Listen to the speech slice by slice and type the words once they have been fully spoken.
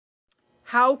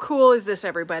How cool is this,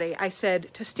 everybody? I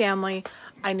said to Stanley,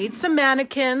 I need some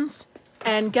mannequins.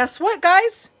 And guess what,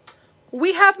 guys?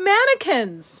 We have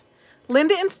mannequins.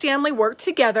 Linda and Stanley worked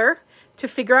together to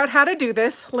figure out how to do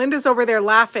this. Linda's over there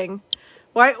laughing.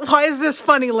 Why is this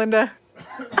funny, Linda?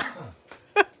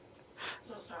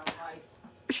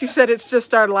 She said it's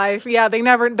just our life. Yeah, they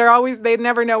never know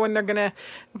when they're gonna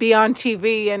be on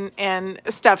TV and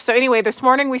stuff. So anyway, this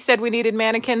morning we said we needed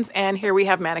mannequins, and here we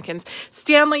have mannequins.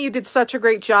 Stanley, you did such a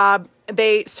great job.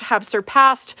 They have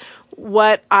surpassed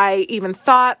what I even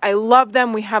thought. I love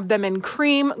them. We have them in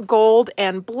cream, gold,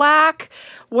 and black.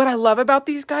 What I love about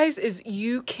these guys is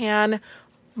you can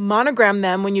monogram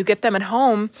them when you get them at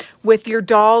home with your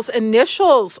doll's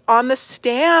initials on the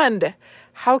stand.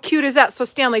 How cute is that? So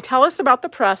Stanley, tell us about the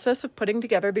process of putting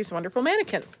together these wonderful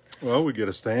mannequins. Well, we get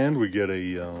a stand, we get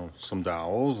some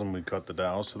dowels, and we cut the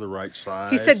dowels to the right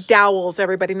size. He said dowels,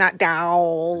 everybody, not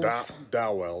dowels.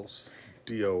 Dowels,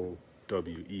 D-O-W-E-L-L-S.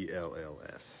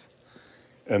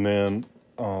 And then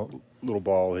little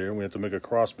ball here. We have to make a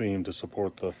cross beam to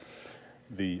support the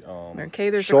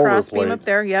okay, there's a cross beam up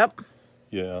there. Yep.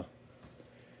 Yeah.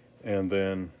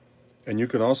 And you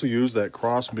can also use that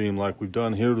cross beam like we've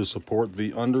done here to support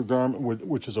the undergarment,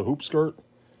 which is a hoop skirt.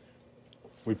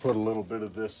 We put a little bit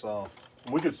of this,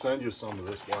 we could send you some of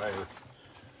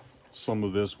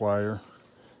this wire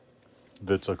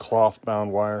that's a cloth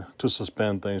bound wire to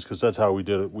suspend things, because that's how we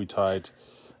did it. We tied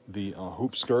the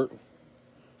hoop skirt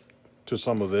to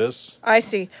some of this. I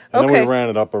see. And okay. then we ran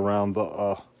it up around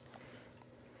the,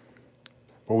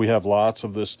 but we have lots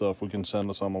of this stuff. We can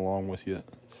send some along with you,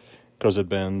 because it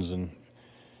bends, and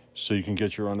so you can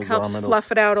get your undergarment. Helps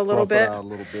fluff it out a little bit.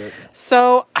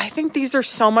 So I think these are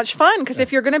so much fun, because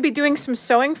if you're going to be doing some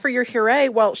sewing for your Huret,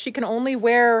 well, she can only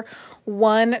wear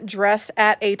one dress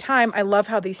at a time. I love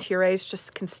how these Hurets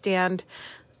just can stand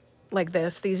like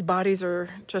this. These bodies are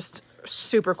just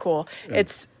super cool. Yeah.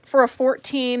 It's for a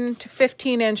 14 to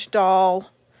 15 inch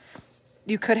doll.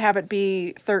 You could have it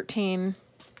be 13.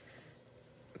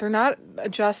 They're not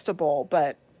adjustable,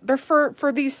 but they're for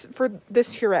this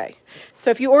Huret.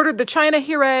 So if you ordered the China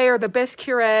Huret or the Bisque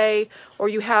Huret, or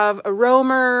you have a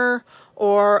Romer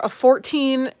or a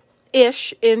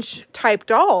 14-ish inch type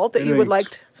doll that you would like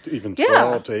to... Even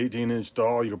 12 to 18 inch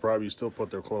doll, you could probably still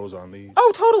put their clothes on these.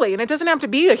 Oh, totally. And it doesn't have to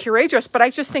be a Huret dress, but I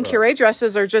just think Huret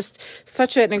dresses are just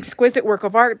such an exquisite work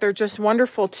of art. They're just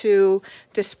wonderful to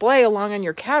display along in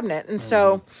your cabinet. And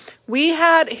so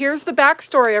here's the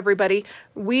backstory, everybody.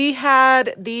 We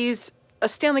had these...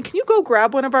 Stanley, can you go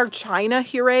grab one of our China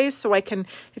Hurets so I can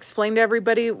explain to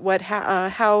everybody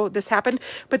how this happened?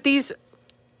 But these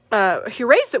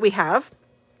Hurets that we have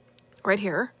right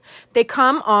here, they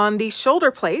come on these shoulder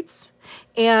plates,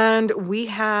 and we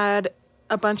had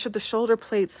a bunch of the shoulder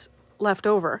plates left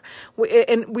over.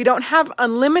 And we don't have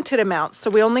unlimited amounts, so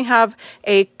we only have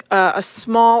a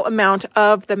small amount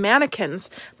of the mannequins,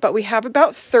 but we have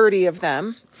about 30 of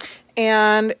them.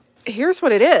 And here's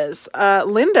what it is.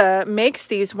 Linda makes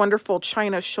these wonderful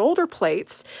China shoulder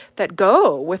plates that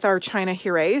go with our China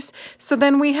Hurets. So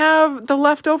then we have the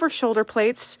leftover shoulder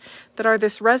plates that are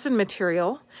this resin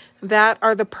material that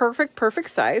are the perfect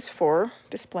size for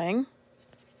displaying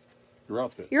your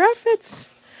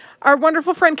outfits. Our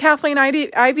wonderful friend Kathleen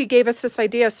Ivy gave us this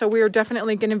idea, so we are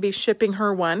definitely going to be shipping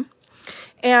her one.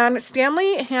 And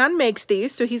Stanley hand makes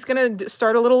these, so he's going to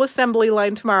start a little assembly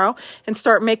line tomorrow and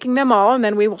start making them all, and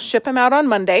then we will ship them out on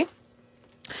Monday.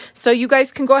 So you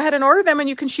guys can go ahead and order them, and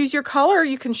you can choose your color.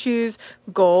 You can choose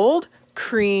gold,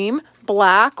 cream,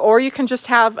 black, or you can just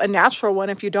have a natural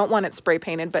one if you don't want it spray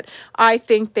painted. But I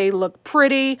think they look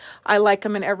pretty. I like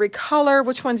them in every color.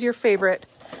 Which one's your favorite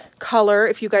color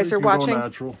if you guys are watching?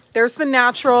 Natural. There's the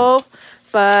natural,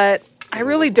 but I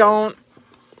really don't.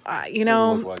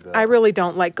 I really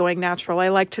don't like going natural. I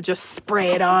like to just spray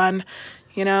it on,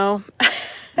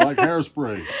 Like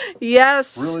hairspray.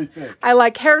 Yes. Really thick. I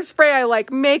like hairspray. I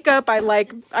like makeup. I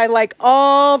like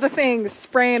all the things,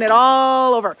 spraying it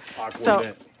all over.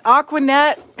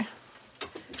 Aquanet.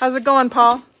 How's it going,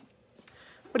 Paul?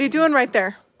 What are you doing right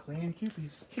there? Cleaning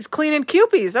Kewpies. He's cleaning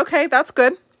Kewpies. Okay, that's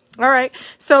good. All right.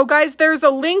 So, guys, there's a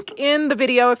link in the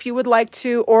video if you would like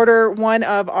to order one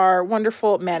of our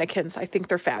wonderful mannequins. I think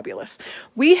they're fabulous.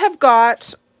 We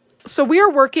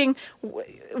are working.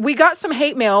 We got some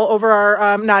hate mail over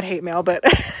our, not hate mail, but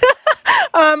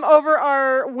over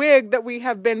our wig that we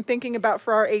have been thinking about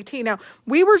for our AT. Now,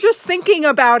 we were just thinking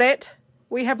about it.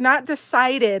 We have not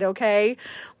decided, okay?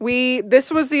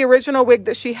 This was the original wig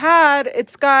that she had.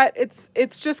 It's going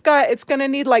to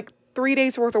need like 3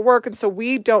 days worth of work, and so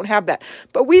we don't have that.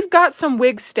 But we've got some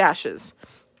wig stashes.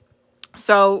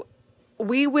 So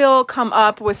we will come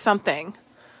up with something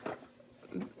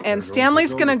and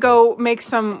Stanley's going to go make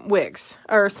some wigs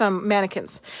or some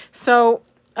mannequins. So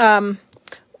I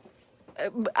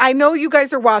know you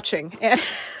guys are watching,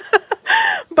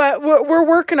 but we're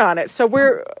working on it. So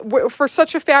we're for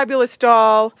such a fabulous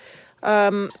doll.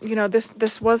 You know,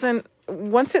 this wasn't,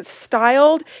 once it's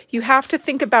styled, you have to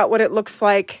think about what it looks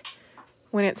like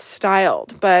when it's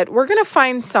styled. But we're going to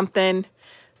find something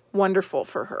wonderful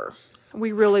for her.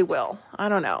 We really will. I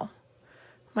don't know.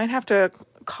 Might have to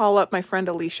call up my friend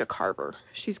Alicia Carver.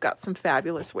 She's got some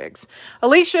fabulous wigs.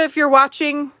 Alicia, if you're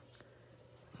watching,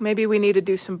 maybe we need to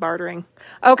do some bartering.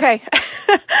 Okay.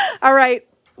 All right.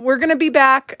 We're going to be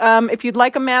back. If you'd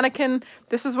like a mannequin,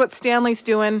 this is what Stanley's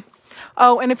doing.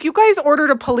 Oh, and if you guys ordered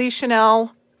a Police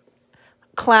Chanel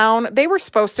clown, they were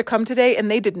supposed to come today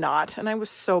and they did not. And I was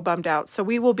so bummed out. So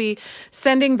we will be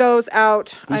sending those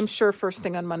out, I'm sure, first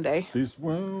thing on Monday. These,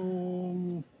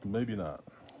 well, maybe not.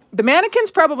 The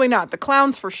mannequins, probably not. The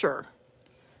clowns, for sure.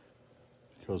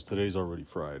 Because today's already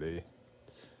Friday.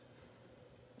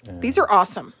 And these are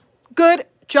awesome. Good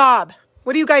job.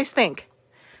 What do you guys think?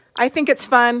 I think it's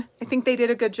fun. I think they did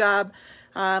a good job.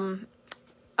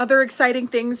 Other exciting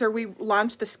things are we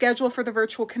launched the schedule for the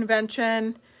virtual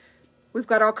convention. We've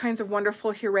got all kinds of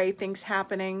wonderful Huret things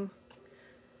happening.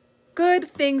 Good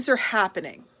things are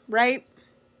happening, right?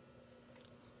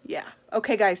 Yeah.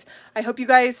 Okay, guys. I hope you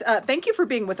guys, thank you for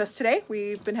being with us today.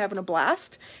 We've been having a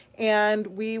blast. And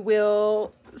we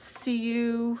will see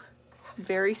you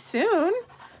very soon.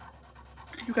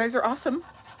 You guys are awesome.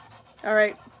 All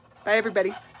right. Bye,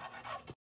 everybody.